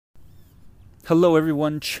Hello,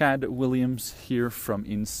 everyone. Chad Williams here from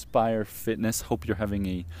Inspire Fitness. Hope you're having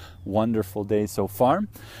a wonderful day so far.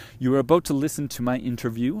 You are about to listen to my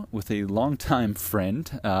interview with a longtime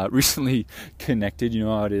friend, recently connected. You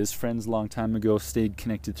know how it is. Friends a long time ago, stayed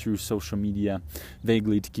connected through social media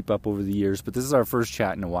vaguely to keep up over the years. But this is our first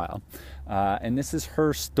chat in a while. And this is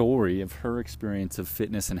her story of her experience of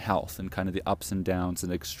fitness and health and kind of the ups and downs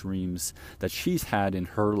and extremes that she's had in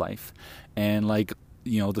her life. And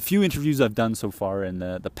the few interviews I've done so far and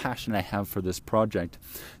the passion I have for this project,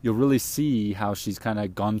 you'll really see how she's kind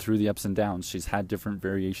of gone through the ups and downs. She's had different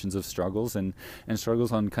variations of struggles and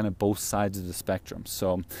struggles on kind of both sides of the spectrum.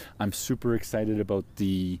 So I'm super excited about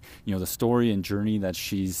the story and journey that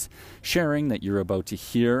she's sharing that you're about to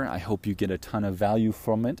hear. I hope you get a ton of value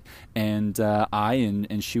from it. And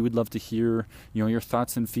and she would love to hear your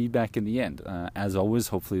thoughts and feedback in the end. As always,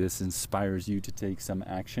 hopefully this inspires you to take some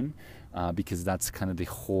action. Because that's kind of the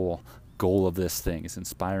whole goal of this thing, is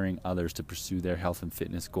inspiring others to pursue their health and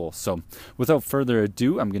fitness goals. So without further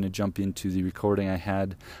ado, I'm going to jump into the recording I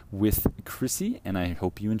had with Chrissy, and I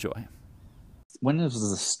hope you enjoy. When was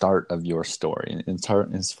the start of your story?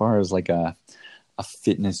 As far as like a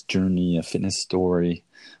fitness journey, a fitness story,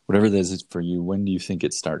 whatever this is for you, when do you think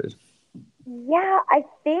it started? Yeah, I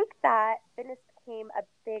think that fitness became a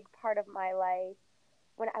big part of my life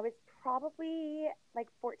when I was probably like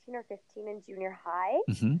 14 or 15 in junior high.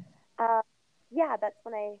 Mm-hmm. Yeah, that's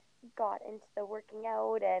when I got into the working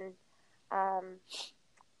out and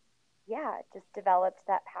just developed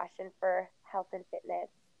that passion for health and fitness.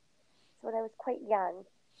 So when I was quite young.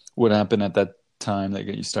 What happened at that time that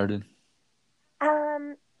got you started?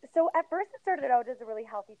 Um, so at first it started out as a really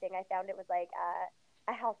healthy thing. I found it was like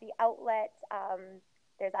a healthy outlet.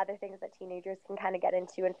 There's other things that teenagers can kind of get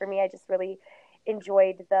into. And for me, I just really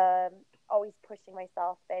enjoyed the always pushing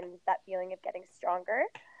myself and that feeling of getting stronger.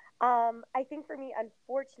 I think for me,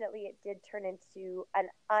 unfortunately, it did turn into an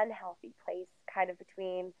unhealthy place kind of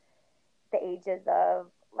between the ages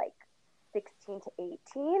of like 16 to 18.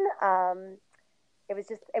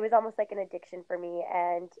 It was almost like an addiction for me,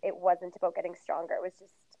 and it wasn't about getting stronger. It was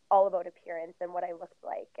just all about appearance and what I looked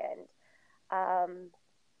like. And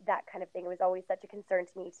that kind of thing. It was always such a concern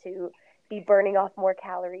to me to be burning off more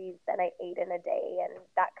calories than I ate in a day and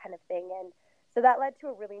that kind of thing. And so that led to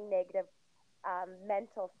a really negative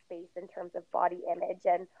mental space in terms of body image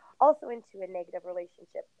and also into a negative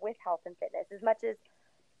relationship with health and fitness. As much as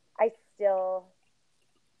I still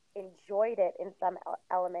enjoyed it in some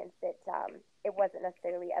elements, it wasn't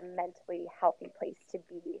necessarily a mentally healthy place to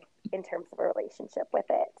be in terms of a relationship with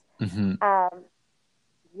it. Mm-hmm.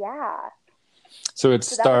 Yeah. So it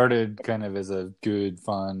started kind of as a good,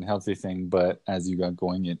 fun, healthy thing, but as you got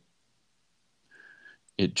going,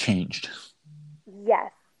 it changed.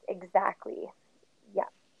 Yes, exactly. Yeah.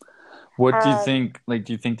 What do you think? Like,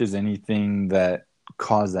 do you think there's anything that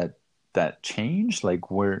caused that change? Like,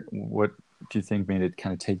 what do you think made it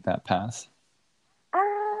kind of take that path?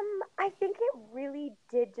 I think it really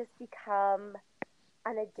did just become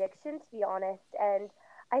an addiction, to be honest. And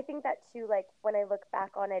I think that too, like when I look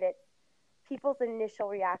back on it, it's people's initial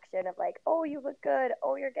reaction of like, oh, you look good,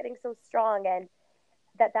 oh, you're getting so strong, and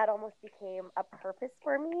that almost became a purpose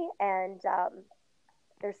for me. And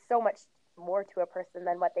there's so much more to a person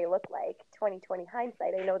than what they look like. 2020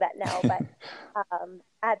 hindsight, I know that now, but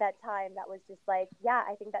at that time, that was just like, yeah,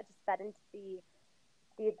 I think that just fed into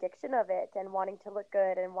the addiction of it and wanting to look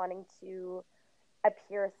good and wanting to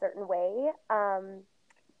appear a certain way.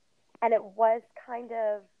 And it was kind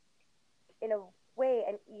of, in a way,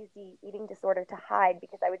 an easy eating disorder to hide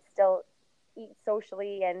because I would still eat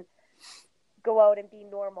socially and go out and be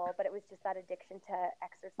normal, but it was just that addiction to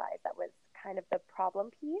exercise that was kind of the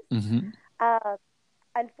problem piece. Mm-hmm. Uh,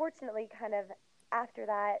 Unfortunately, kind of after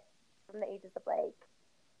that, from the ages of like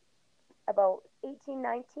about 18,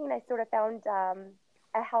 19, I sort of found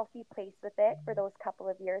a healthy place with it for those couple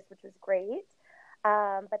of years, which was great.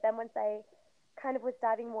 But then once I kind of was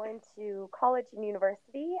diving more into college and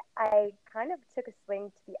university, I kind of took a swing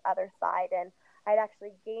to the other side and I'd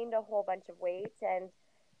actually gained a whole bunch of weight, and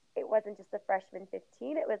it wasn't just the freshman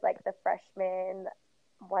 15, it was like the freshman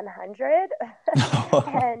 100.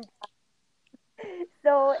 And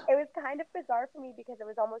so it was kind of bizarre for me because it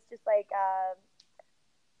was almost just like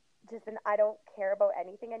just an I don't care about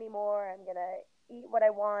anything anymore. I'm going to eat what I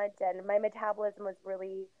want. And my metabolism was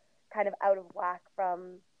really kind of out of whack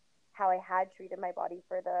from how I had treated my body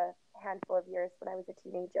for the handful of years when I was a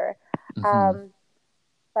teenager. Mm-hmm.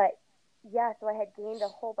 But yeah, so I had gained a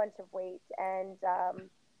whole bunch of weight, and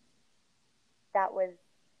that was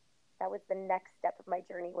the next step of my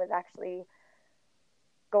journey, was actually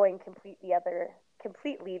going completely other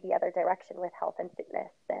completely the other direction with health and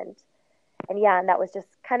fitness. And yeah, and that was just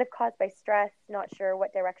kind of caused by stress, not sure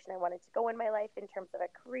what direction I wanted to go in my life in terms of a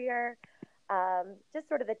career, just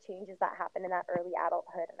sort of the changes that happened in that early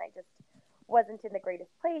adulthood. And I just wasn't in the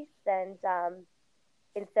greatest place. And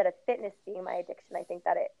instead of fitness being my addiction, I think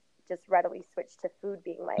that it just readily switched to food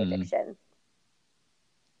being my addiction.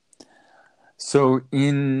 So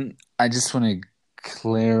I just want to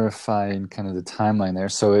clarify in kind of the timeline there.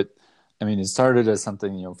 So it started as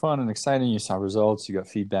something, fun and exciting. You saw results, you got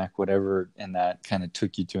feedback, whatever, and that kind of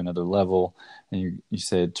took you to another level. And you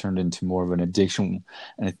said it turned into more of an addiction.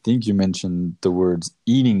 And I think you mentioned the words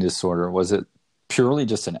eating disorder. Was it purely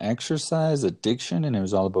just an exercise addiction and it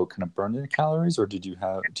was all about kind of burning calories, or did you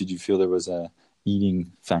feel there was a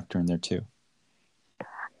eating factor in there too?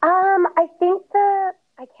 I think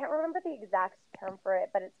I can't remember the exact term for it,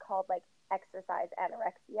 but it's called like exercise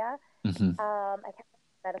anorexia. Mm-hmm. I can't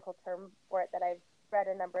remember the medical term for it that I've read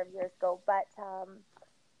a number of years ago, but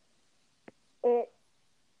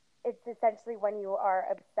it's essentially when you are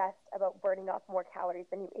obsessed about burning off more calories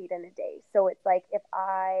than you ate in a day. So it's like if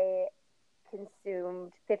I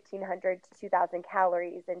consumed 1,500 to 2,000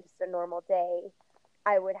 calories in just a normal day,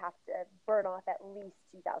 I would have to burn off at least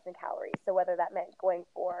 2,000 calories. So whether that meant going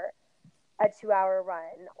for a 2-hour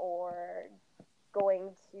run or going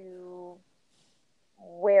to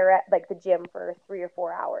like the gym for 3 or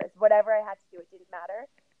 4 hours, whatever I had to do, it didn't matter.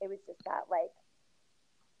 It was just that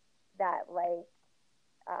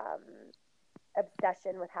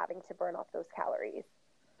obsession with having to burn off those calories.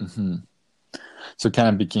 Mm-hmm. So it kind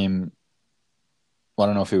of became, well, I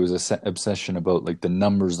don't know if it was an obsession about like the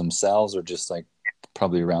numbers themselves or just like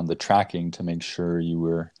probably around the tracking to make sure you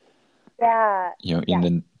were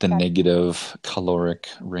in the negative caloric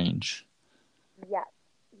range.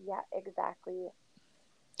 Yeah, exactly.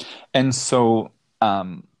 And so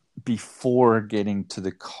before getting to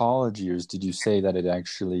the college years, did you say that it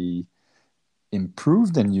actually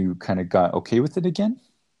improved and you kind of got okay with it again?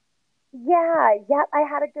 Yeah. I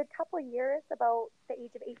had a good couple of years, about the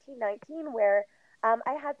age of 18, 19, where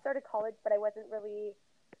I had started college, but I wasn't really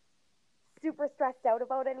super stressed out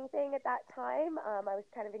about anything at that time. I was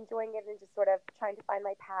kind of enjoying it and just sort of trying to find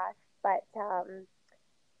my path. But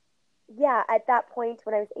yeah, at that point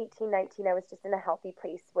when I was 18, 19, I was just in a healthy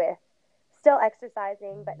place with still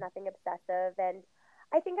exercising, but nothing obsessive. And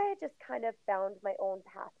I think I had just kind of found my own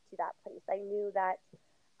path to that place. I knew that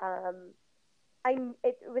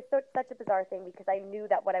it was such a bizarre thing because I knew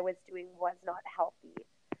that what I was doing was not healthy,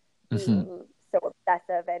 being Mm-hmm. so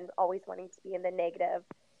obsessive and always wanting to be in the negative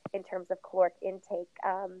in terms of caloric intake.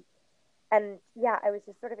 And yeah, I was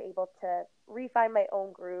just sort of able to refine my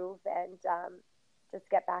own groove and just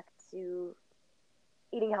get back to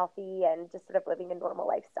eating healthy and just sort of living a normal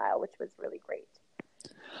lifestyle, which was really great.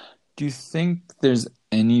 Do you think there's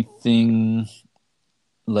anything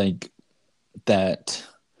like that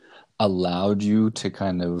allowed you to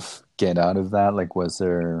kind of get out of that? Like, was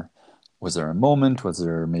there a moment? Was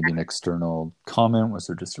there maybe an external comment? Was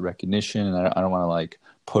there just a recognition? And I don't want to like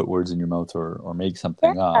put words in your mouth or make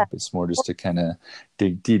something up. It's more just to kind of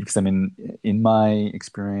dig deep. Because I mean, in my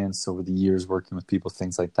experience over the years working with people,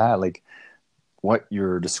 things like that, like what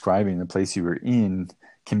you're describing, the place you were in,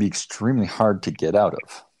 can be extremely hard to get out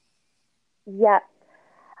of. Yeah.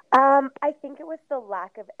 I think it was the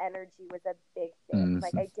lack of energy was a big thing. Mm-hmm.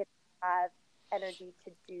 Like I didn't have energy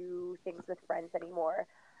to do things with friends anymore.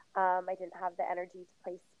 I didn't have the energy to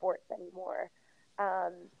play sports anymore.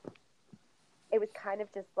 It was kind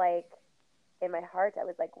of just like in my heart, I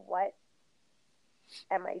was like, what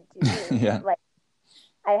am I doing? Yeah. Like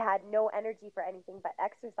I had no energy for anything but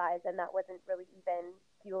exercise, and that wasn't really even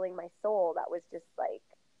fueling my soul. That was just like,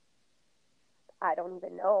 I don't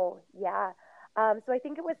even know. Yeah. So I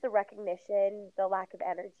think it was the recognition, the lack of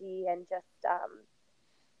energy, and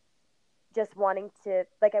just wanting to,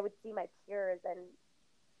 like, I would see my peers and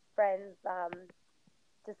friends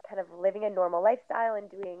just kind of living a normal lifestyle and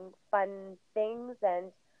doing fun things.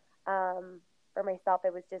 And for myself,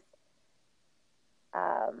 it was just,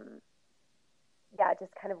 yeah,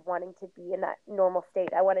 just kind of wanting to be in that normal state.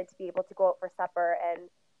 I wanted to be able to go out for supper and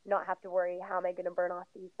not have to worry, how am I going to burn off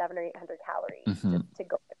these 700 or 800 calories Mm-hmm. just to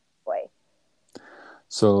go enjoy.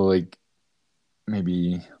 So like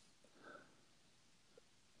maybe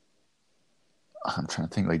I'm trying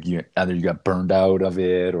to think, like you got burned out of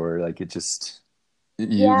it or like it just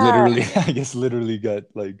you literally I guess literally got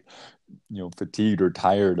like fatigued or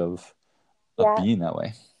tired of being that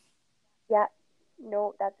way. Yeah.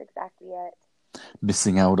 No, that's exactly it.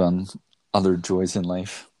 Missing out on other joys in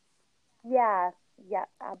life. Yeah,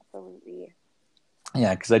 absolutely.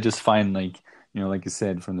 Yeah, because I just find like, like you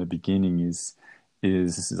said from the beginning is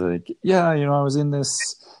is like, yeah, you know, I was in this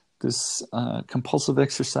compulsive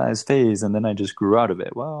exercise phase, and then I just grew out of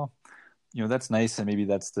it. Well, you know, that's nice, and maybe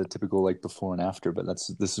that's the typical like before and after, but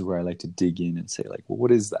this is where I like to dig in and say like, well,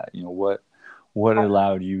 what is that? You know, what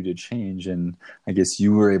allowed you to change? And I guess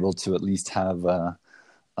you were able to at least have a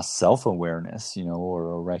self-awareness, you know,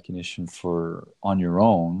 or a recognition for on your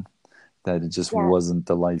own that it just Yeah. wasn't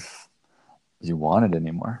the life you wanted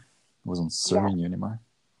anymore. It wasn't Yeah. serving you anymore.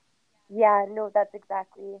 Yeah. No, that's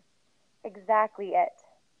exactly it.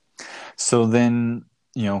 So then,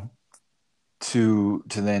 you know, to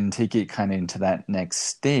then take it kind of into that next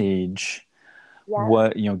stage, Yeah.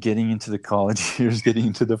 what, you know, getting into the college years, getting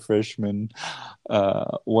into the freshman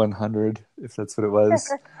 100, if that's what it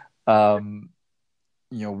was. Um,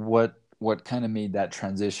 you know, what kind of made that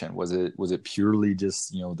transition? Was it purely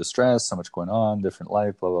just, you know, the stress, so much going on, different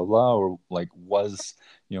life, blah blah blah, or like was,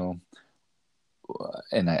 you know,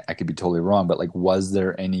 and I could be totally wrong, but like was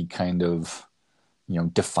there any kind of, you know,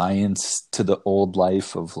 defiance to the old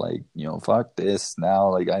life of like, you know, fuck this now,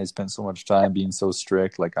 like I spent so much time being so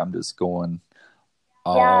strict, like I'm just going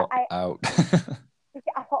Yeah. all out.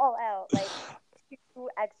 All out, like 2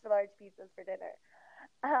 extra large pizzas for dinner.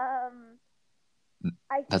 Um,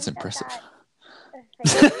 I That's think impressive. that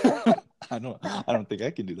thank you. I don't think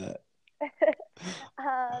I can do that.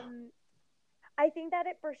 um, I think that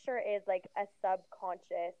it for sure is like a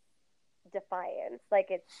subconscious defiance.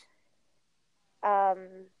 Like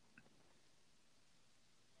um,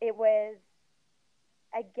 it was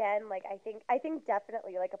again, like I think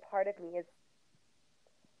definitely like a part of me is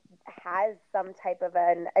has some type of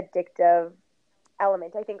an addictive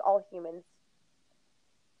element. I think all humans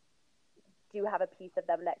do have a piece of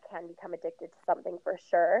them that can become addicted to something for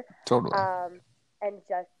sure. Totally. And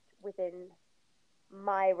just within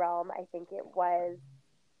my realm, I think it was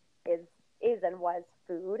is is and was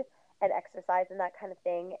food and exercise and that kind of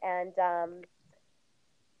thing. And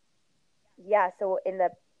yeah, so in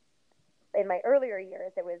my earlier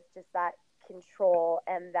years, it was just that control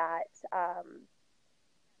and that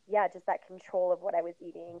yeah, just that control of what I was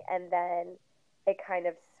eating, and then it kind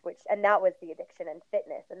of switched, and that was the addiction, and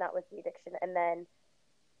fitness, and that was the addiction, and then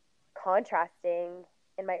contrasting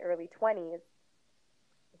in my early 20s,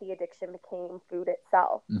 the addiction became food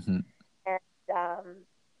itself. Mm-hmm. And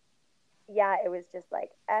yeah, it was just like,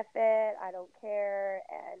 F it, I don't care.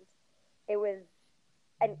 And it was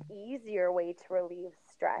an easier way to relieve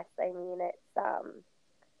stress. I mean,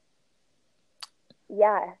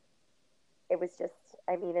 yeah, it was just,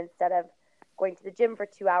 I mean, instead of going to the gym for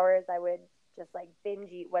 2 hours, I would just like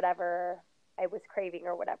binge eat whatever I was craving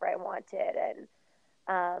or whatever I wanted. And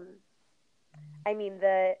I mean,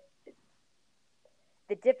 the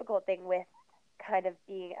difficult thing with kind of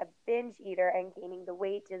being a binge eater and gaining the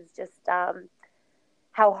weight is just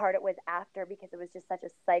how hard it was after, because it was just such a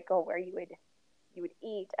cycle where you would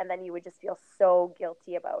eat and then you would just feel so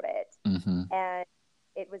guilty about it. Mm-hmm. And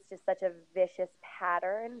it was just such a vicious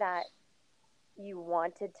pattern that you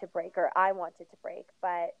wanted to break, or I wanted to break,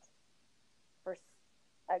 but for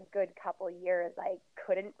a good couple years I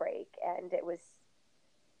couldn't break, and it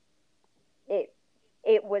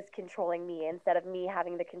it was controlling me instead of me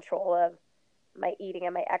having the control of my eating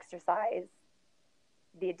and my exercise.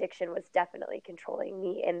 The addiction was definitely controlling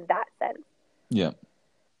me in that sense. Yeah.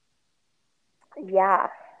 Yeah.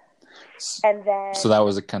 And So then that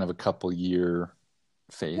was a kind of a couple year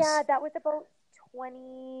phase. yeah, that was about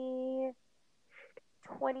 20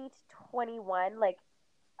 to 21, like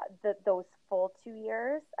those full 2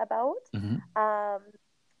 years about. Mm-hmm.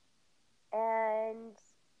 And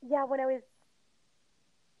yeah, when I was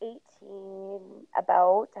 18,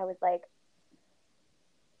 about, I was like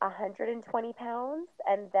 120 pounds.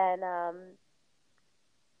 And then,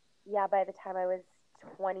 yeah, by the time I was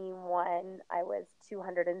 21, I was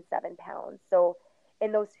 207 pounds. So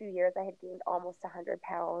in those few years, I had gained almost 100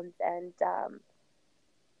 pounds, and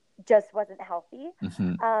just wasn't healthy.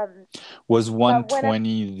 Mm-hmm. Um, Was but when I,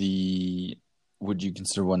 120 would you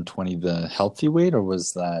consider 120 the healthy weight, or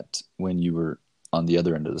was that when you were on the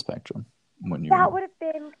other end of the spectrum? When you that were, would have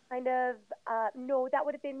been kind of, no, that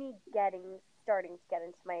would have been me starting to get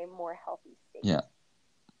into my more healthy state. yeah.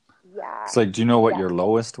 Yeah. It's like, do you know what Yeah. your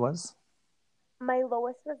lowest was? My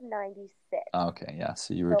lowest was 96. Oh, okay, yeah.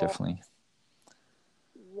 So you were So, definitely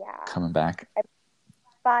yeah. coming back. I'm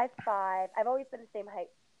 5'5". I've always been the same height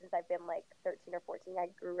since I've been like 13 or 14. I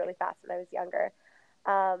grew really fast when I was younger.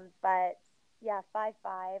 But yeah,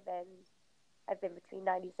 5'5", and I've been between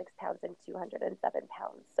 96 pounds and 207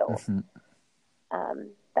 pounds. So Mm-hmm.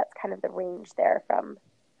 that's kind of the range there from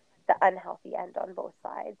the unhealthy end on both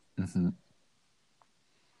sides. Mm-hmm.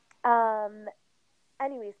 Um,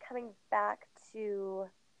 anyways, coming back to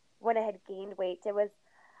when I had gained weight, it was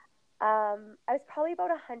I was probably about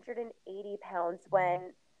 180 pounds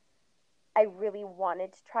when I really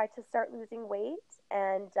wanted to try to start losing weight,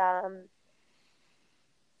 and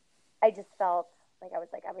I just felt like I was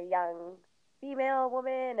like I'm a young female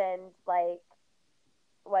woman, and like,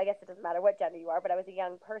 well, I guess it doesn't matter what gender you are, but I was a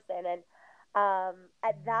young person, and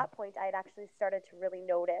at that point, I had actually started to really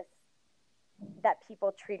notice that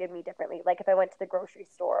people treated me differently. Like if I went to the grocery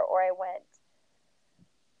store or I went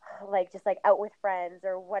like just like out with friends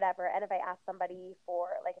or whatever, and if I asked somebody for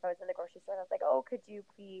like if I was in the grocery store and I was like, oh, could you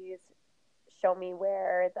please show me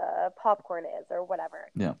where the popcorn is or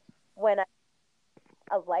whatever. Yeah. When I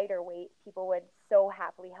a lighter weight, people would so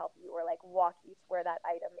happily help you or like walk you to where that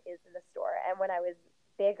item is in the store. And when I was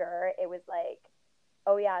bigger, it was like,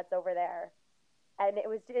 oh yeah, it's over there. And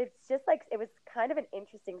it's just like, it was kind of an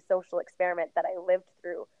interesting social experiment that I lived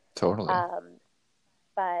through. Totally.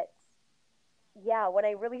 But yeah, when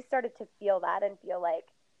I really started to feel that and feel like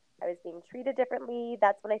I was being treated differently,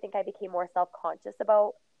 that's when I think I became more self-conscious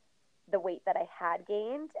about the weight that I had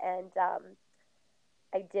gained. And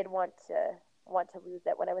I did want to lose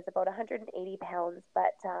it when I was about 180 pounds.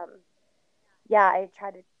 But yeah, I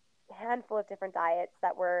tried a handful of different diets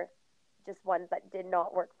that were just ones that did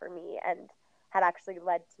not work for me and had actually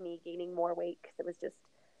led to me gaining more weight because it was just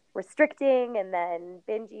restricting and then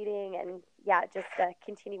binge eating and yeah, just a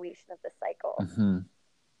continuation of the cycle. Mm-hmm.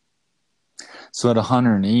 So at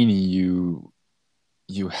 180,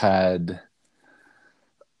 you had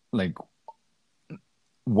like,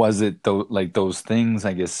 was it like those things,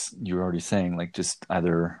 I guess you were already saying, like just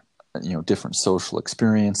either, different social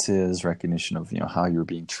experiences, recognition of, how you're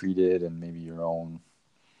being treated and maybe your own,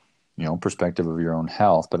 perspective of your own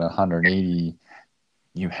health. But at 180,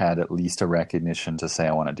 you had at least a recognition to say,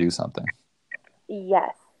 I want to do something.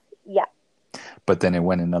 Yes. Yeah. But then it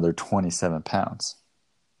went another 27 pounds.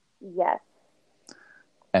 Yes.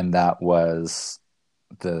 And that was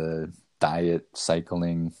the diet,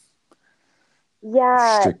 cycling,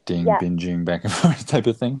 restricting, binging, back and forth type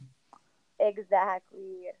of thing.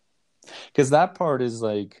 Exactly. Because that part is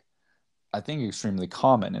like, I think extremely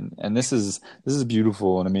common, and this is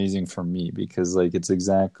beautiful and amazing for me because like it's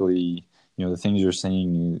exactly, the things you're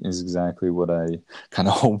saying is exactly what I kind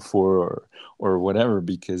of hope for or whatever,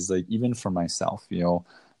 because like even for myself,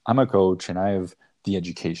 I'm a coach and I have the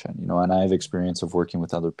education, and I have experience of working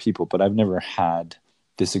with other people, but I've never had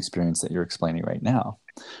this experience that you're explaining right now.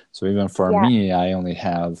 So even for me, I only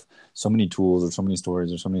have so many tools or so many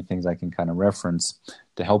stories or so many things I can kind of reference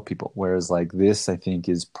to help people. Whereas like this, I think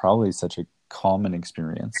is probably such a common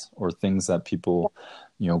experience or things that people,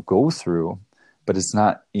 go through, but it's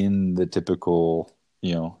not in the typical,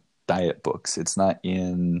 diet books. It's not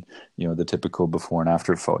in, the typical before and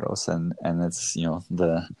after photos. And it's,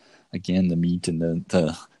 the meat and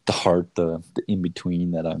the heart, the in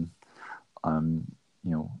between that I'm,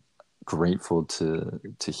 grateful to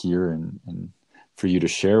hear and for you to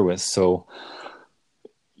share with. So,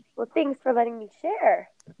 well, thanks for letting me share.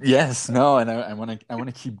 Yes, no, and I want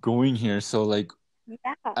to keep going here. So, like,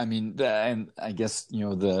 Yeah. I mean, and I guess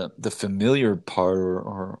the familiar part,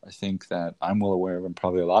 or I think that I'm well aware of, and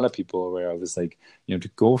probably a lot of people are aware of, is like to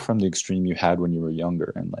go from the extreme you had when you were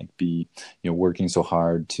younger, and like be working so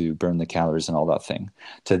hard to burn the calories and all that thing,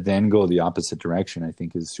 to then go the opposite direction. I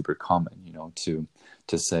think is super common.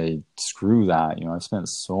 To say screw that. I've spent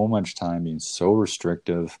so much time being so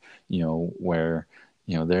restrictive. Where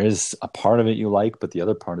there is a part of it you like, but the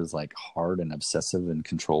other part is like hard and obsessive and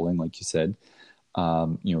controlling, like you said.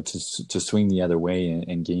 To swing the other way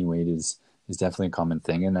and gain weight is definitely a common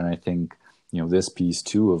thing. And then I think, this piece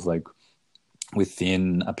too of like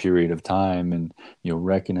within a period of time and,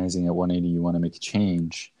 recognizing at 180 you want to make a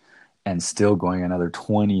change and still going another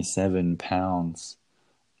 27 pounds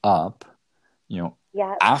up,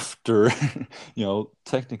 after,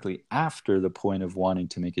 technically after the point of wanting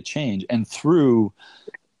to make a change and through,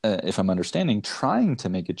 if I'm understanding, trying to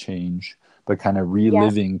make a change, but kind of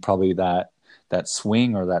reliving probably that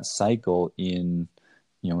swing or that cycle in,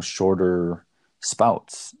 shorter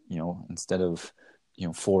spouts, instead of,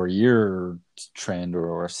 4-year trend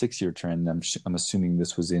or a 6-year trend. I'm assuming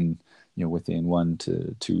this was in, within 1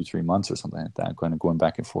 to 2, 3 months or something like that, kind of going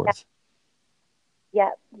back and forth.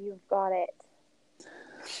 Yeah, you've got it.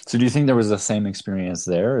 So do you think there was the same experience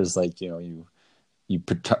there as like, you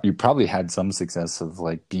probably had some success of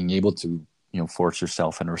like being able to, force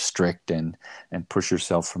yourself and restrict and push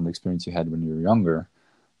yourself from the experience you had when you were younger.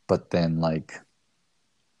 But then like,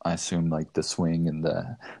 I assume like the swing and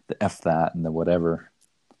the F that and the whatever,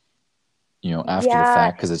 after the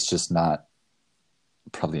fact, because it's just not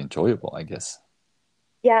probably enjoyable, I guess.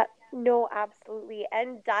 Yeah, No, absolutely.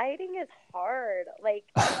 And dieting is hard. Like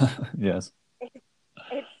Yes. it's,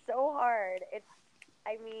 it's so hard.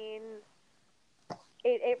 I mean,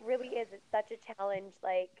 it really is. It's such a challenge.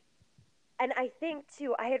 Like, and I think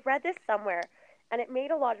too, I had read this somewhere and it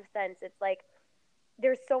made a lot of sense. It's like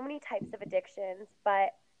there's so many types of addictions, but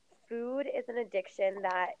food is an addiction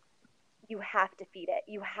that you have to feed it.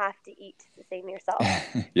 You have to eat to sustain yourself.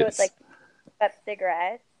 So it's Yes. like up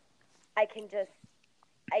cigarettes, I can just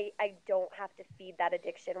I don't have to feed that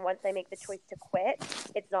addiction. Once I make the choice to quit,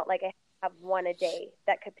 it's not like I have one a day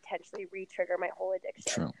that could potentially re-trigger my whole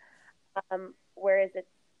addiction. True. Whereas it's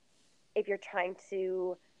if you're trying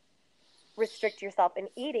to restrict yourself in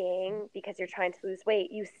eating because you're trying to lose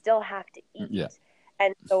weight, you still have to Yeah. eat.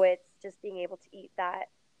 And so it's just being able to eat that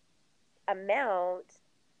amount,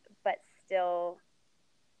 but still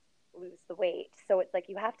lose the weight. So it's like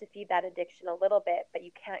you have to feed that addiction a little bit, but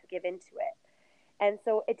you can't give into it. And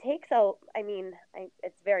so it takes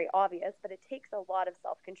it's very obvious, but it takes a lot of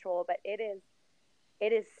self control. But it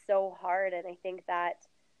is so hard. And I think that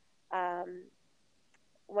um,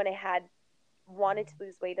 when I had wanted to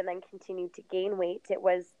lose weight and then continued to gain weight, it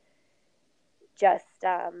was just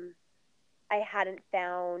I hadn't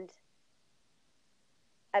found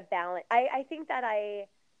a balance. I think that I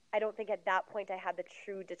don't think at that point I had the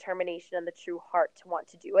true determination and the true heart to want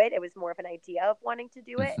to do it. It was more of an idea of wanting to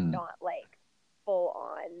do it, Hmm. not like full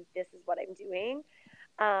on, this is what I'm doing.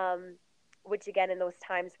 Which again, in those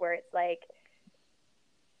times where it's like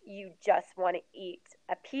you just want to eat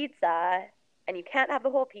a pizza and you can't have the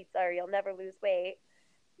whole pizza or you'll never lose weight,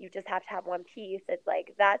 you just have to have one piece. It's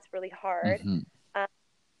like that's really hard. Hmm. Um,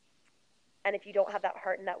 and if you don't have that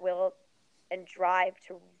heart and that will and drive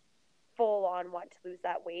to full on want to lose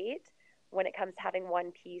that weight, when it comes to having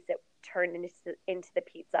one piece, it turned into the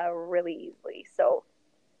pizza really easily. So,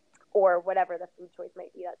 or whatever the food choice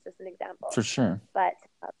might be. That's just an example. For sure. But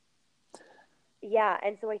yeah,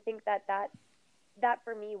 and so I think that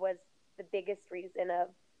for me was the biggest reason of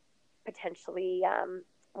potentially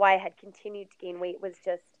why I had continued to gain weight was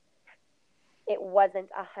just it wasn't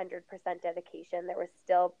 100% dedication. There was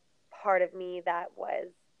still part of me that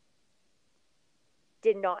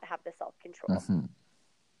did not have the self control, Hmm.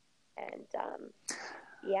 and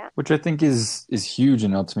yeah, Which I think is huge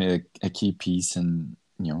and ultimately a key piece. And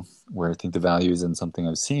where I think the value is in something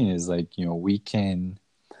I've seen is like we can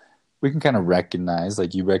kind of recognize,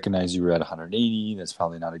 like you recognize you were at 180. That's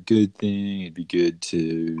probably not a good thing. It'd be good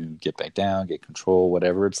to get back down, get control,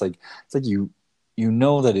 whatever. It's like you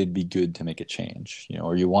know that it'd be good to make a change,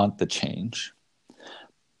 or you want the change.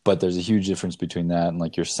 But there's a huge difference between that and,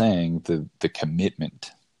 like you're saying, the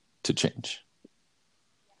commitment to change.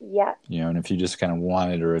 yeah, And if you just kind of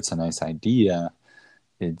want it or it's a nice idea,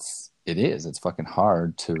 it's fucking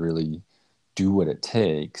hard to really do what it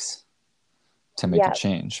takes to make a yeah.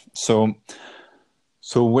 change. So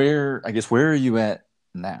where are you at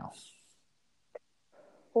now?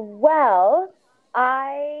 Well,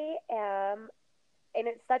 I am, and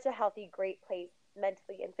it's such a healthy, great place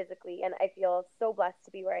mentally and physically, and I feel so blessed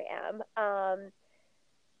to be where I am.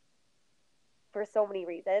 For so many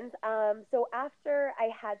reasons. So after I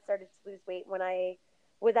had started to lose weight, when I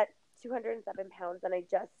was at 207 pounds, and I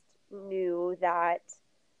just knew that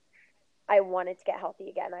I wanted to get healthy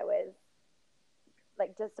again. I was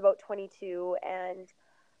like just about 22, and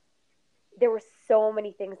there were so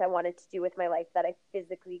many things I wanted to do with my life that I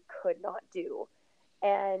physically could not do.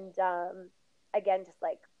 And again, just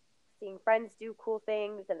like seeing friends do cool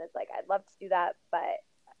things, and it's like I'd love to do that, but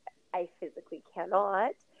I physically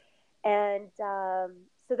cannot. And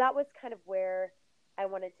so that was kind of where I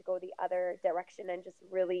wanted to go the other direction and just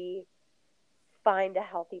really find a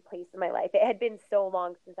healthy place in my life. It had been so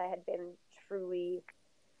long since I had been truly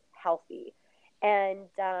healthy. And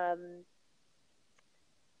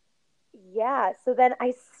yeah, so then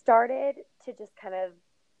I started to just kind of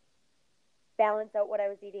balance out what I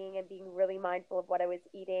was eating and being really mindful of what I was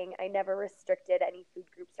eating. I never restricted any food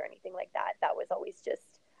groups or anything like that. That was always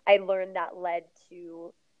just, I learned that led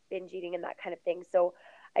to binge eating and that kind of thing. So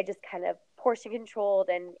I just kind of portion controlled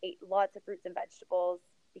and ate lots of fruits and vegetables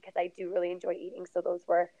because I do really enjoy eating. So those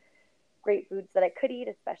were great foods that I could eat,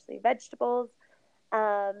 especially vegetables.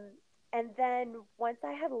 Um, and then once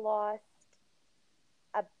I had lost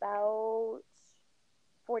about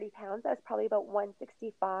 40 pounds, I was probably about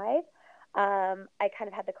 165. I kind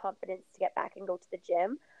of had the confidence to get back and go to the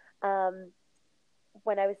gym. Um,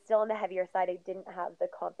 when I was still on the heavier side, I didn't have the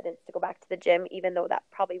confidence to go back to the gym, even though that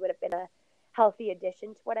probably would have been a healthy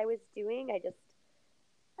addition to what I was doing.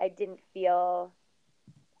 I didn't feel,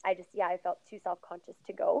 I just, yeah, I felt too self conscious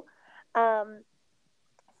to go. Um,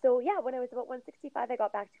 so yeah, when I was about 165, I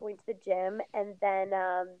got back to going to the gym, and then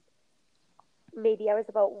maybe I was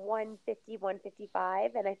about 150,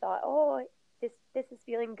 155, and I thought, oh, this is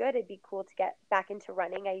feeling good. It'd be cool to get back into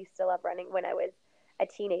running. I used to love running when I was a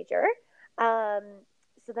teenager. Um,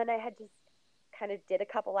 so then I had just kind of did a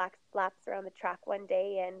couple laps around the track one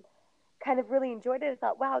day and kind of really enjoyed it. I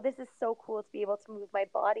thought, wow, this is so cool to be able to move my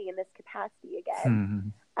body in this capacity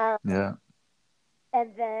again. Um, Yeah.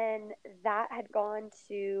 and then that had gone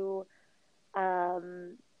to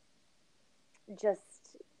um,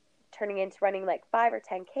 just turning into running like 5 or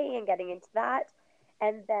 10K and getting into that.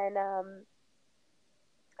 And then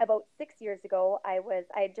about 6 years ago, I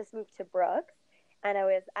had just moved to Brooks, and I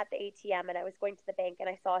was at the ATM, and I was going to the bank, and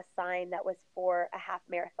I saw a sign that was for a half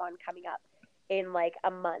marathon coming up in like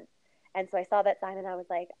a month. And so I saw that sign, and I was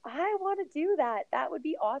like, I want to do that. That would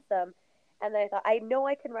be awesome. And then I thought, I know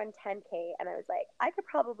I can run 10K, and I was like, I could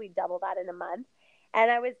probably double that in a month. And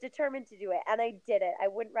I was determined to do it, and I did it. I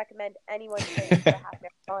wouldn't recommend anyone training for a half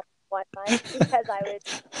marathon in 1 month because I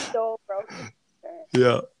was so broken.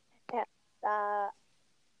 Yeah. And,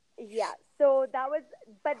 yeah, so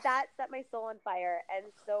but that set my soul on fire. And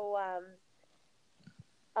so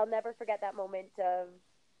I'll never forget that moment of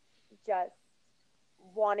just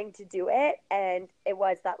wanting to do it. And it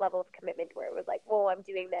was that level of commitment where it was like, whoa, I'm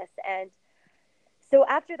doing this. And so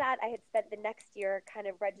after that, I had spent the next year kind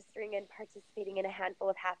of registering and participating in a handful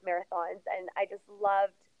of half marathons. And I just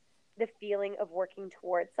loved the feeling of working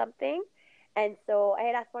towards something. And so I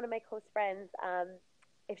had asked one of my close friends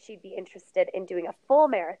if she'd be interested in doing a full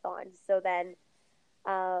marathon. So then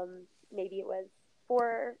maybe it was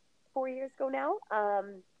four years ago now,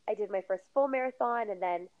 I did my first full marathon. And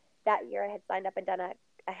then that year I had signed up and done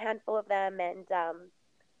a handful of them, and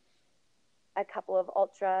a couple of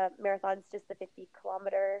ultra marathons, just the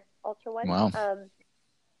 50-kilometer ultra ones. Wow.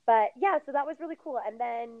 But yeah, so that was really cool. And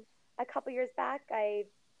then a couple years back, I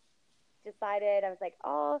decided, I was like,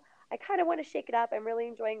 oh, I kind of want to shake it up. I'm really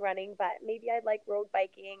enjoying running, but maybe I'd like road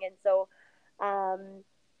biking. And so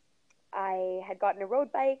I had gotten a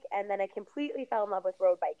road bike, and then I completely fell in love with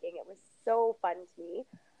road biking. It was so fun to me.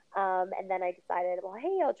 And then I decided, well,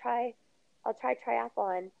 hey, I'll try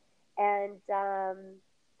triathlon. And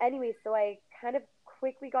anyway, so I kind of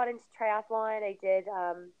quickly got into triathlon. I did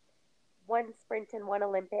one sprint and one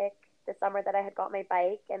Olympic the summer that I had got my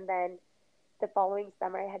bike, and then the following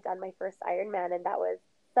summer I had done my first Ironman, and that was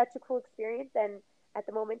such a cool experience. And at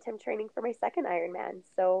the moment, I'm training for my second Ironman.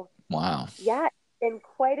 So Wow. yeah, it's been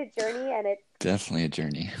quite a journey, and it's Definitely a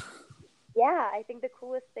journey. yeah. I think the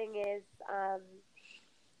coolest thing is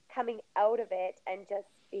coming out of it and just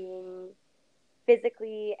being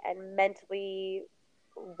physically and mentally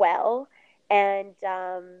well. And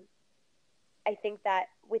I think that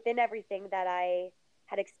within everything that I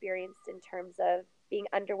had experienced in terms of being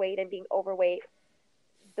underweight and being overweight,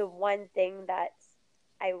 the one thing that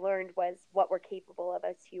I learned was what we're capable of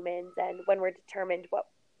as humans, and when we're determined, what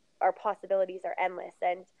our possibilities are endless.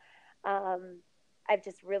 And I've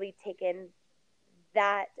just really taken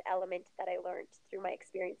that element that I learned through my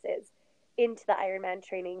experiences into the Ironman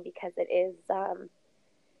training, because it is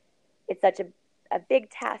it's such a big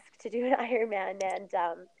task to do an Ironman. And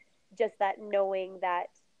just that knowing that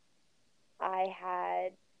I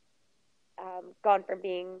had gone from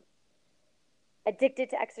being addicted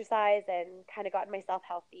to exercise and kind of gotten myself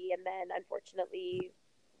healthy, and then unfortunately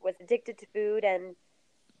was addicted to food, and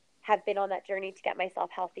have been on that journey to get myself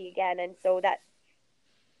healthy again. And so that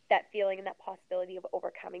feeling and that possibility of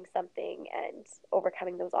overcoming something and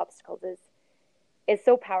overcoming those obstacles is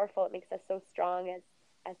so powerful. It makes us so strong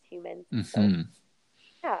as humans. Mm-hmm. So,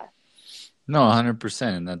 yeah. No, 100%.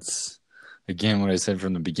 And that's, again, what I said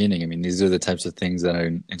from the beginning. I mean, these are the types of things that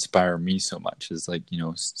inspire me so much, is like,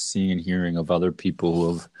 seeing and hearing of other people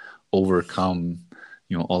who have overcome,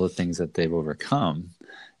 all the things that they've overcome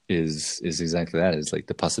is exactly that. Is like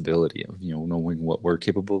the possibility of, knowing what we're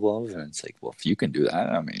capable of. And it's like, well, if you can do that,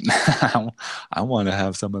 I mean, I want to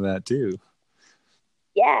have some of that too.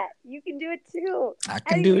 Yeah, you can do it too. I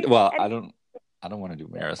can do it. Well, I don't want to do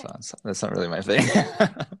marathons. That's not really my thing.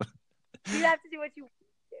 You have to do what you want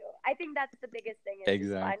to do. I think that's the biggest thing, is exactly.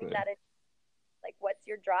 just finding that, like, what's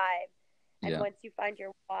your drive? And yeah. Once you find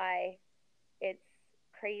your why, it's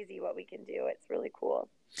crazy what we can do. It's really cool.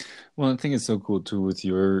 Well, I think it's so cool too with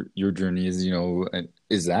your journey is,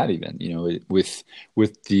 is that even,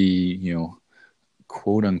 with the,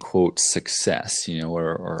 quote unquote success,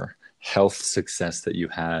 or health success that you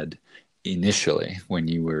had initially when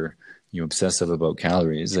you were obsessive about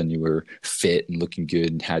calories and you were fit and looking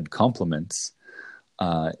good and had compliments.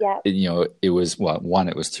 Yeah. It was, well, one,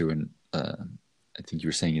 it was through I think you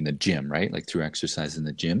were saying in the gym, right? Like through exercise in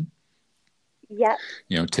the gym, Yep.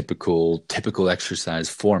 Typical exercise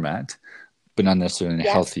format, but not necessarily in a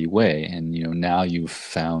Yep. healthy way. And, now you've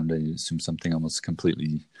found, I assume, something almost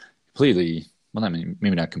completely, well, I mean,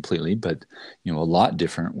 maybe not completely, but, a lot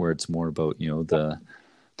different, where it's more about,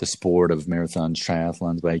 the sport of marathons,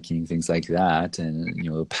 triathlons, biking, things like that. And, the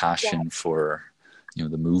Yep. passion for,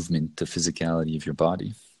 the movement, the physicality of your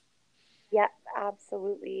body. Yep.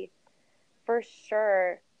 Absolutely. For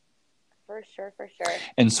sure. For sure. For sure.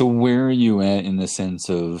 And so where are you at in the sense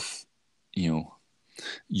of, you know,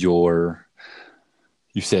 your,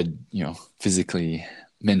 you said, physically,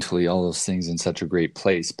 mentally, all those things in such a great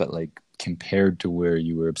place, but like compared to where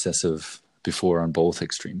you were obsessive before on both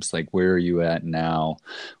extremes, like where are you at now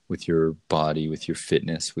with your body, with your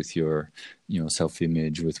fitness, with your,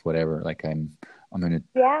 self-image, with whatever? Like I'm going to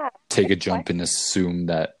Yeah. take a Good jump and question. assume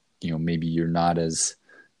that, maybe you're not as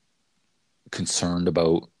concerned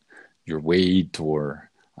about your weight,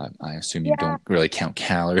 or I assume you Yeah. don't really count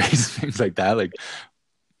calories, things like that. Like,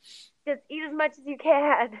 Just eat as much as you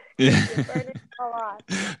can because yeah. you're burning it all off.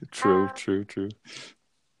 True, Um, true, true.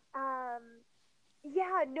 um,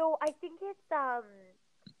 yeah, no, I think it's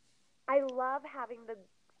I love having the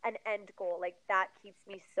an end goal. Like that keeps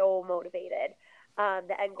me so motivated.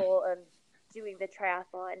 The end goal of doing the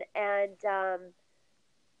triathlon. And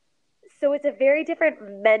so it's a very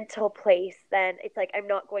different mental place than it's like I'm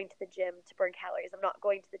not going to the gym to burn calories. I'm not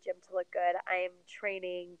going to the gym to look good. I'm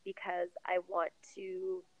training because I want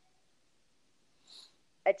to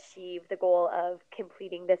achieve the goal of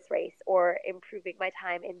completing this race or improving my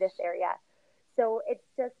time in this area. So it's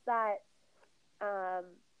just that um,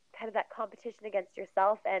 kind of that competition against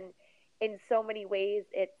yourself, and in so many ways,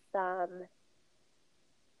 it's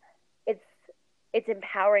it's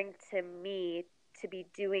empowering to me to be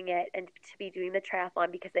doing it and to be doing the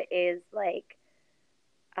triathlon because it is like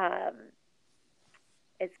um,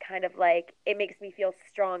 it's kind of like it makes me feel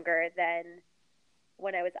stronger than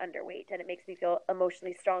when I was underweight, and it makes me feel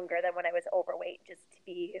emotionally stronger than when I was overweight. Just to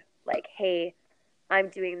be like, hey, I'm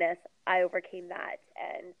doing this. I overcame that,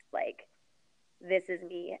 and like this is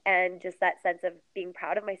me, and just that sense of being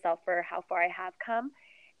proud of myself for how far I have come.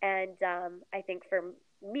 And I think for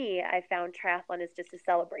me, I found triathlon is just a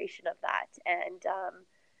celebration of that. And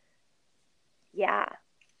yeah,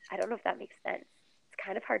 I don't know if that makes sense. It's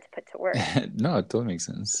kind of hard to put to words. No, it totally makes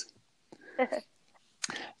sense.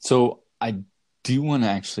 So I do want to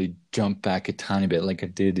actually jump back a tiny bit, like I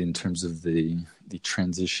did in terms of the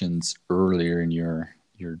transitions earlier in your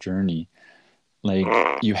journey. Like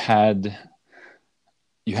you had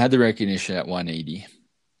the recognition at 180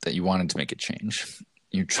 that you wanted to make a change.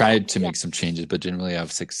 You tried to Yeah, make some changes, but didn't really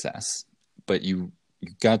have success. But you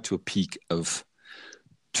got to a peak of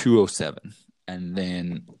 207, and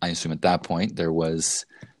then I assume at that point there was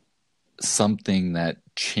something that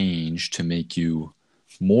changed to make you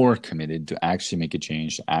more committed to actually make a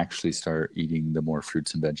change, to actually start eating the more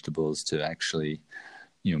fruits and vegetables, to actually,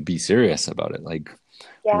 be serious about it. Like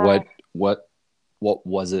yeah, what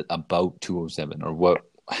was it about 207, or what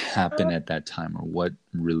happened um, at that time, or what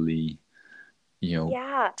really,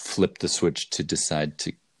 yeah. flipped the switch to decide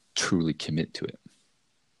to truly commit to it?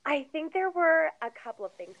 I think there were a couple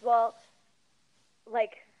of things. Well,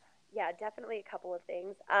 like yeah, definitely a couple of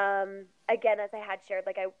things. Again, as I had shared,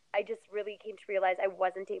 like I just really came to realize I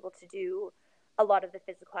wasn't able to do a lot of the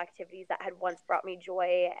physical activities that had once brought me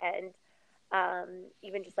joy, and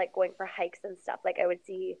even just like going for hikes and stuff. Like I would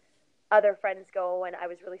see other friends go, and I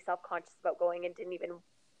was really self conscious about going, and didn't even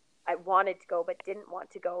I wanted to go but didn't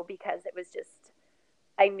want to go because it was just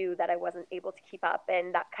I knew that I wasn't able to keep up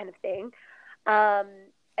and that kind of thing. Um,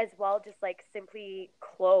 as well, just like simply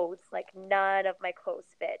clothes, like none of my clothes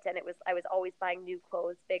fit, and it was I was always buying new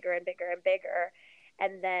clothes, bigger and bigger and bigger,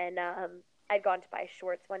 and then I'd gone to buy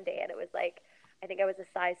shorts one day, and it was like I think I was a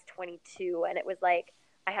size 22, and it was like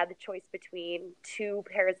I had the choice between two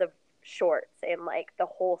pairs of shorts in like the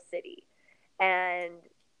whole city, and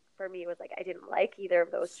for me it was like I didn't like either of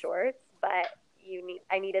those shorts, but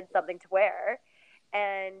I needed something to wear,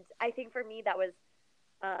 and I think for me that was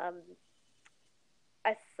um,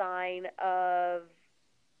 a sign of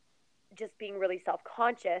just being really self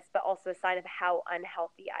conscious, but also a sign of how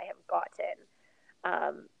unhealthy I have gotten.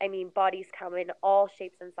 I mean, bodies come in all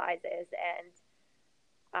shapes and sizes, and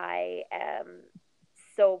I am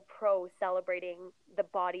so pro celebrating the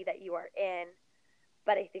body that you are in.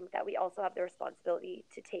 But I think that we also have the responsibility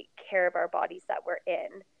to take care of our bodies that we're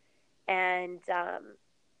in. And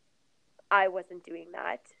I wasn't doing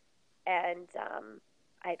that. And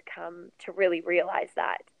I'd come to really realize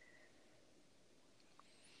that.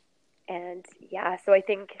 And yeah, so I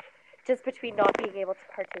think just between not being able to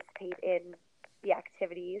participate in the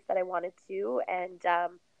activities that I wanted to, and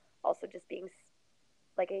also just being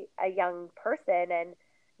like a young person and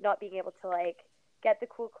not being able to like get the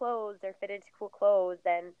cool clothes or fit into cool clothes,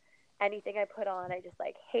 and anything I put on, I just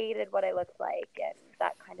like hated what I looked like and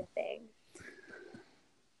that kind of thing.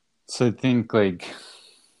 So I think like,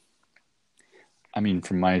 I mean,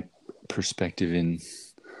 from my perspective in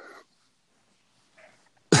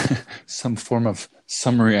some form of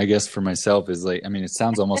summary, I guess, for myself is like, I mean, it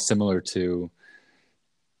sounds almost similar to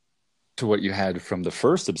what you had from the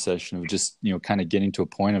first obsession of just, you know, kind of getting to a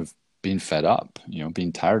point of being fed up, you know,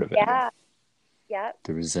 being tired of it. Yeah. Yeah.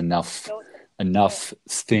 There was enough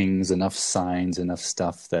things, enough signs, enough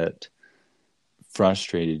stuff that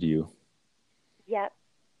frustrated you. Yep.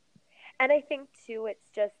 And I think too, it's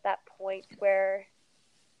just that point where,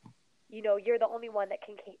 you know, you're the only one that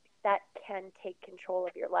can take control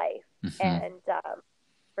of your life. Mm-hmm. And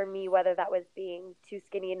for me, whether that was being too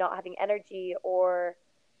skinny and not having energy, or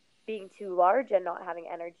being too large and not having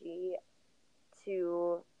energy,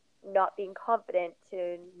 to not being confident,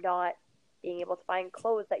 to not being able to find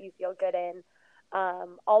clothes that you feel good in,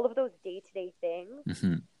 all of those day-to-day things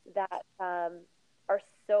Mm-hmm. that are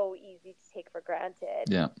so easy to take for granted.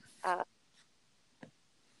 Yeah.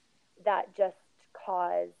 That just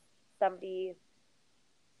cause somebody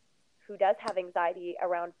who does have anxiety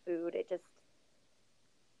around food,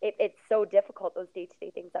 it's so difficult, those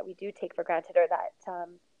day-to-day things that we do take for granted, or that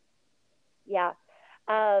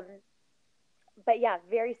but yeah,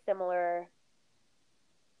 very similar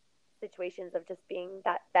situations of just being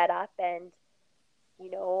that fed up, and you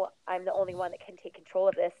know, I'm the only one that can take control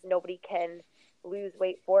of this. Nobody can lose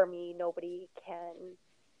weight for me, nobody can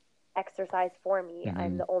exercise for me. Mm-hmm.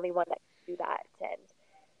 I'm the only one that can do that. And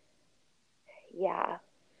yeah,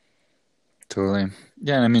 totally.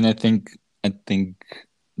 Yeah, I mean, I think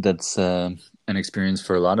that's an experience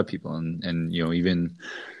for a lot of people, and you know, even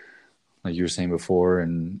like you were saying before,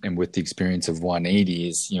 and with the experience of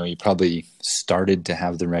 180s, you know, you probably started to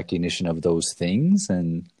have the recognition of those things,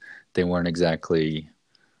 and they weren't exactly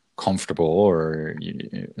comfortable, or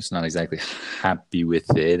it's not exactly happy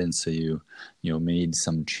with it, and so you know, made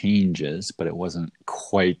some changes, but it wasn't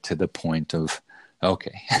quite to the point of,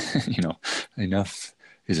 okay, you know, enough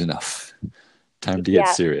is enough. Time to get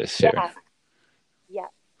serious here. Yeah.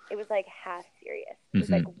 It was like half serious. It was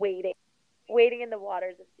like wading in the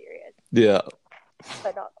waters of serious. Yeah.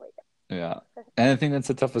 But not quite. Yeah. And I think that's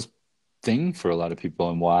the toughest thing for a lot of people,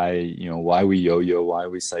 and why we yo-yo, why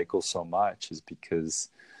we cycle so much, is because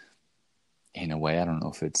in a way, I don't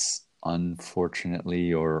know if it's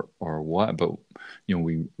unfortunately or what, but you know,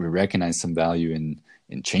 we recognize some value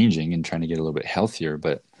in changing and trying to get a little bit healthier,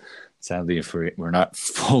 but sadly, if we're not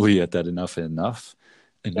fully at that enough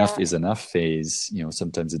is enough phase, you know,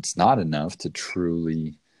 sometimes it's not enough to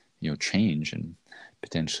truly, you know, change, and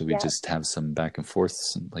potentially we just have some back and forth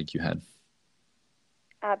like you had.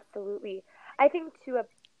 Absolutely. I think too, a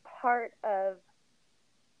part of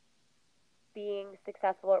being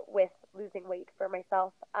successful with losing weight for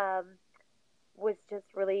myself was just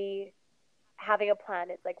really having a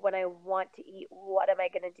plan. It's like, when I want to eat, what am I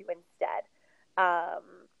going to do instead?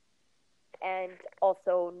 And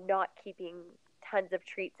also not keeping tons of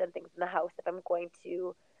treats and things in the house. If I'm going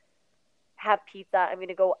to have pizza, I'm going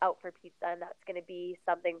to go out for pizza, and that's going to be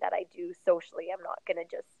something that I do socially. I'm not going to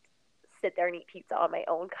just sit there and eat pizza on my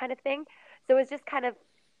own, kind of thing. So it's just kind of,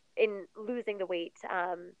 in losing the weight,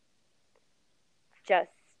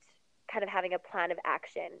 just kind of having a plan of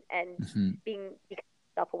action, and being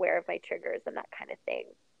self-aware of my triggers and that kind of thing.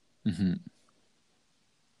 Mm-hmm.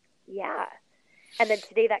 Yeah. And then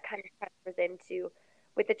today that kind of transfers into,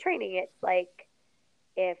 with the training, it's like,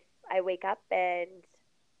 if I wake up and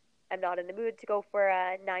I'm not in the mood to go for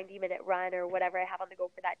a 90-minute run or whatever I have on the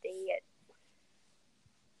go for that day,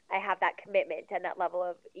 I have that commitment and that level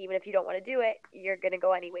of, even if you don't want to do it, you're going to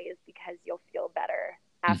go anyways, because you'll feel better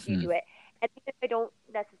after you do it. And even if I don't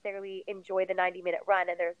necessarily enjoy the 90-minute run,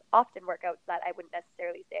 and there's often workouts that I wouldn't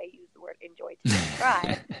necessarily say I use the word enjoy to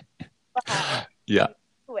describe, but yeah,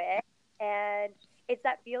 do it. And it's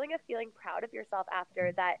that feeling of feeling proud of yourself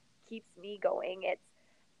after that keeps me going.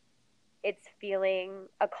 It's feeling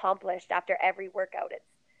accomplished after every workout.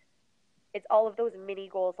 It's all of those mini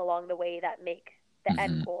goals along the way that make the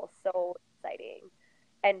end goal so exciting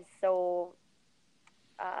and so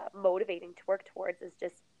motivating to work towards, is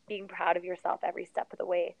just being proud of yourself every step of the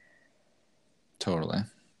way. Totally.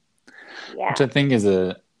 Yeah. Which I think is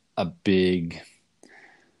a big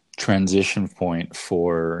transition point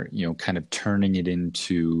for, you know, kind of turning it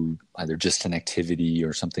into either just an activity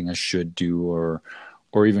or something I should do, or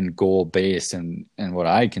or even goal based, and what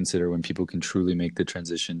I consider when people can truly make the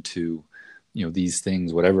transition to, these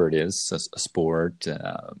things, whatever it is, a sport,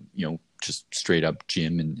 just straight up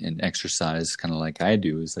gym and exercise, kind of like I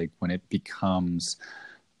do, is like when it becomes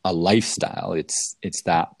a lifestyle, it's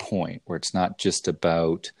that point where it's not just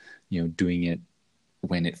about, doing it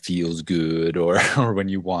when it feels good or or when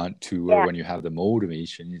you want to, or when you have the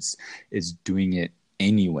motivation. It's doing it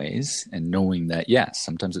anyways, and knowing that, yes,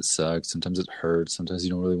 sometimes it sucks, sometimes it hurts, sometimes you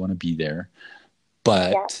don't really want to be there,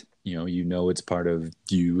 but it's part of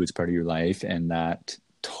you, it's part of your life, and that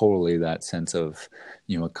totally, that sense of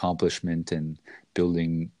accomplishment and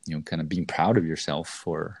building, kind of being proud of yourself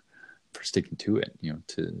for sticking to it,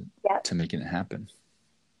 to making it happen.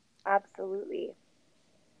 Absolutely.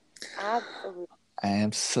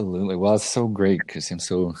 Well, it's so great, because I'm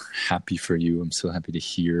so happy for you. I'm so happy to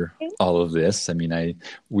hear all of this. I mean,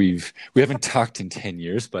 we haven't talked in 10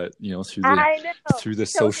 years, but through the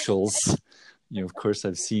socials, of course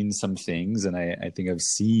I've seen some things, and I think I've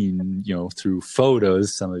seen, through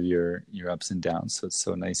photos, some of your ups and downs. So it's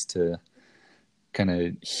so nice to kind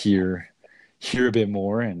of hear a bit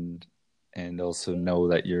more, and also know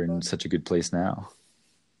that you're in such a good place now.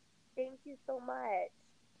 Thank you so much.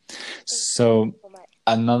 So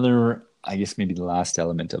another, I guess maybe the last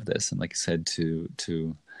element of this, and like I said, to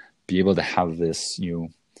be able to have this,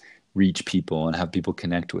 reach people and have people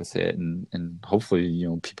connect with it, and hopefully,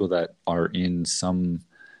 people that are in some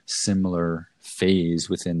similar phase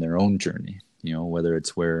within their own journey, whether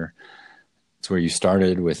it's where you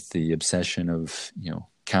started with the obsession of,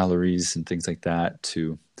 calories and things like that,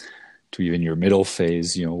 to even your middle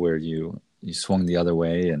phase, where you swung the other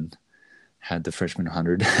way and had the freshman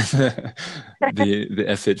 100, the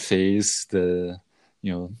effort phase, the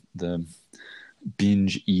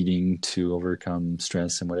binge eating to overcome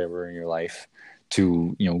stress and whatever in your life,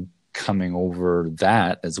 to coming over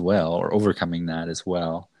that as well, or overcoming that as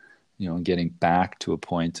well, and getting back to a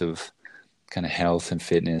point of kind of health and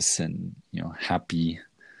fitness and happy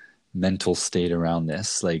mental state around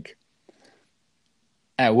this. Like,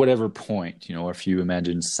 at whatever point, if you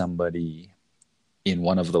imagine somebody in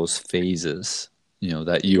one of those phases,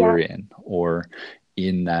 that you were in, or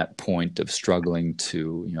in that point of struggling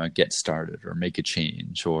to, get started or make a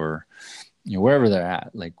change, or, wherever they're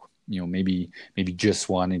at, like, maybe just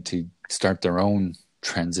wanting to start their own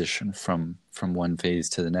transition from one phase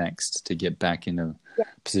to the next to get back in a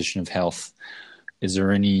position of health. Is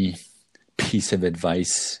there any piece of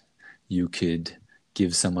advice you could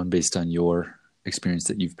give someone based on your experience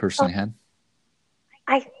that you've personally had?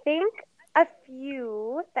 I think a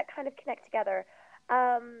few that kind of connect together.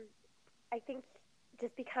 I think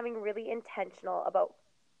just becoming really intentional about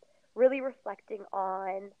really reflecting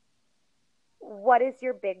on what is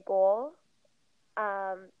your big goal,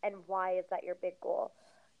 and why is that your big goal,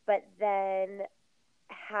 but then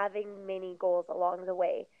having mini goals along the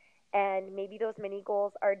way. And maybe those mini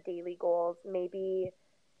goals are daily goals. Maybe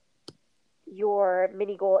your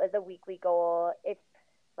mini goal is a weekly goal. If,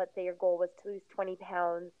 let's say, your goal was to lose 20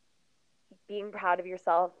 pounds, being proud of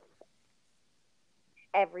yourself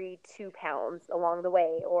every 2 pounds along the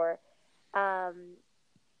way. Or,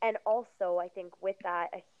 and also, I think with that,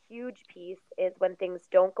 a huge piece is when things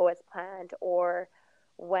don't go as planned, or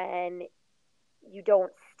when you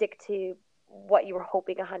don't stick to what you were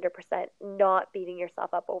hoping 100%, not beating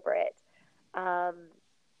yourself up over it.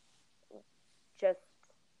 Just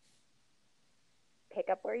pick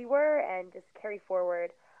up where you were and just carry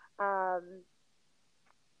forward.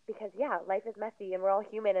 Because life is messy, and we're all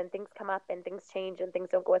human, and things come up and things change and things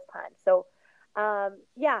don't go as planned. So,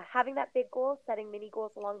 having that big goal, setting mini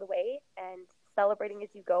goals along the way, and celebrating as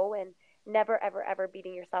you go, and never, ever, ever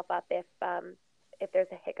beating yourself up if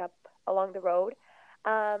there's a hiccup along the road.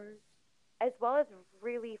 As well as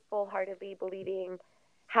really full-heartedly believing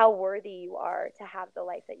how worthy you are to have the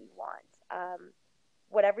life that you want.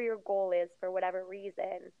 Whatever your goal is, for whatever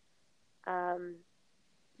reason,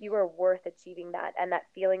 you are worth achieving that. And that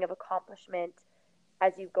feeling of accomplishment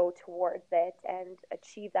as you go towards it and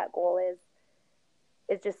achieve that goal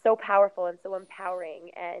is just so powerful and so empowering,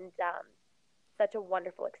 and such a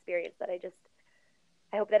wonderful experience that I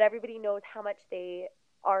hope that everybody knows how much they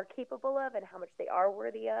are capable of and how much they are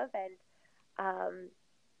worthy of. And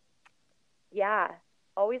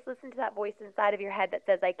always listen to that voice inside of your head that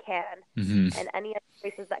says, I can. Mm-hmm. And any other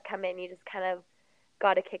voices that come in, you just kind of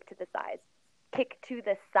got to kick to the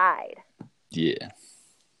side. Yeah.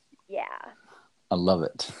 I love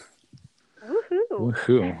it.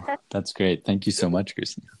 Woohoo. That's great. Thank you so much,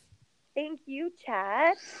 Christy. Thank you,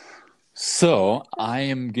 Chad. So I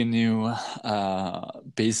am going to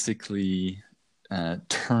basically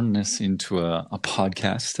turn this into a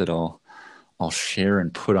podcast that I'll share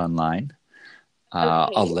and put online.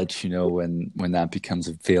 Okay. I'll let you know when that becomes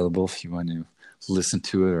available if you want to listen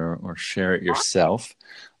to it or share it yourself.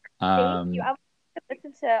 Thank you. I want to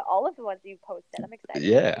listen to all of the ones you posted. I'm excited.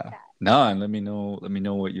 Yeah. No, and let me know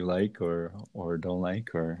what you like or don't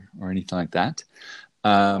like or anything like that.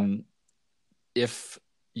 If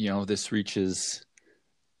this reaches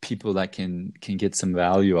people that can get some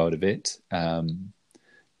value out of it,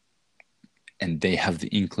 and they have the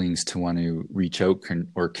inklings to want to reach out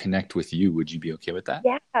or connect with you, would you be okay with that?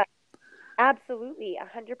 Yeah, absolutely,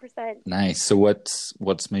 100%. Nice. So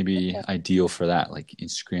what's maybe ideal for that, like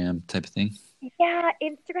Instagram type of thing? Yeah,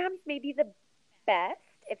 Instagram's maybe the best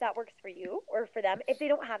if that works for you or for them. If they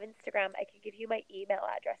don't have Instagram, I can give you my email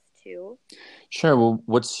address too. Sure. Well,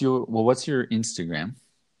 what's your Instagram,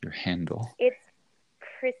 your handle? It's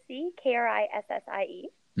Krissie, KRISSIE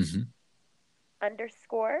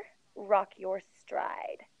 _ rock your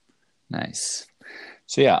stride. Nice.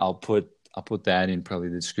 So yeah, I'll put that in probably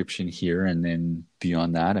the description here, and then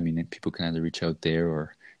beyond that, I mean, people can either reach out there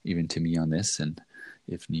or even to me on this, and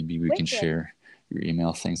if need be, we can share your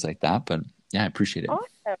email, things like that. But yeah, I appreciate it.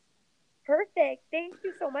 Awesome. Perfect. Thank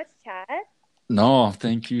you so much, Chad. No,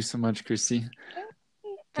 thank you so much, Krissie.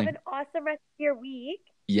 Have an awesome rest of your week.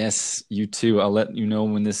 Yes, you too. I'll let you know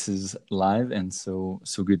when this is live, and so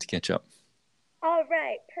good to catch up. All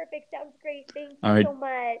right. Perfect. Sounds great. Thank All you right. so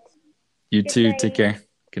much. You Good too. night. Take care.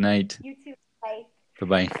 Good night. You too. Bye.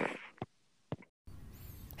 Bye-bye.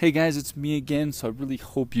 Hey guys, it's me again. So I really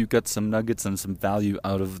hope you got some nuggets and some value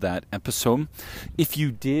out of that episode. If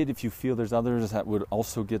you did, if you feel there's others that would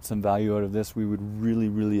also get some value out of this, we would really,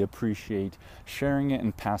 really appreciate sharing it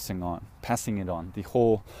and passing it on. The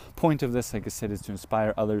whole point of this, like I said, is to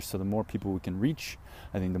inspire others. So the more people we can reach,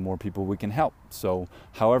 I think the more people we can help. So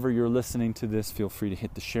however you're listening to this, feel free to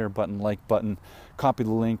hit the share button, like button, copy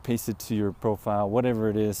the link, paste it to your profile, whatever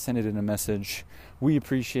it is, send it in a message. We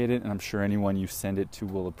appreciate it, and I'm sure anyone you send it to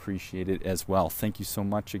will appreciate it as well. Thank you so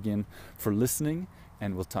much again for listening,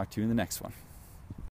 and we'll talk to you in the next one.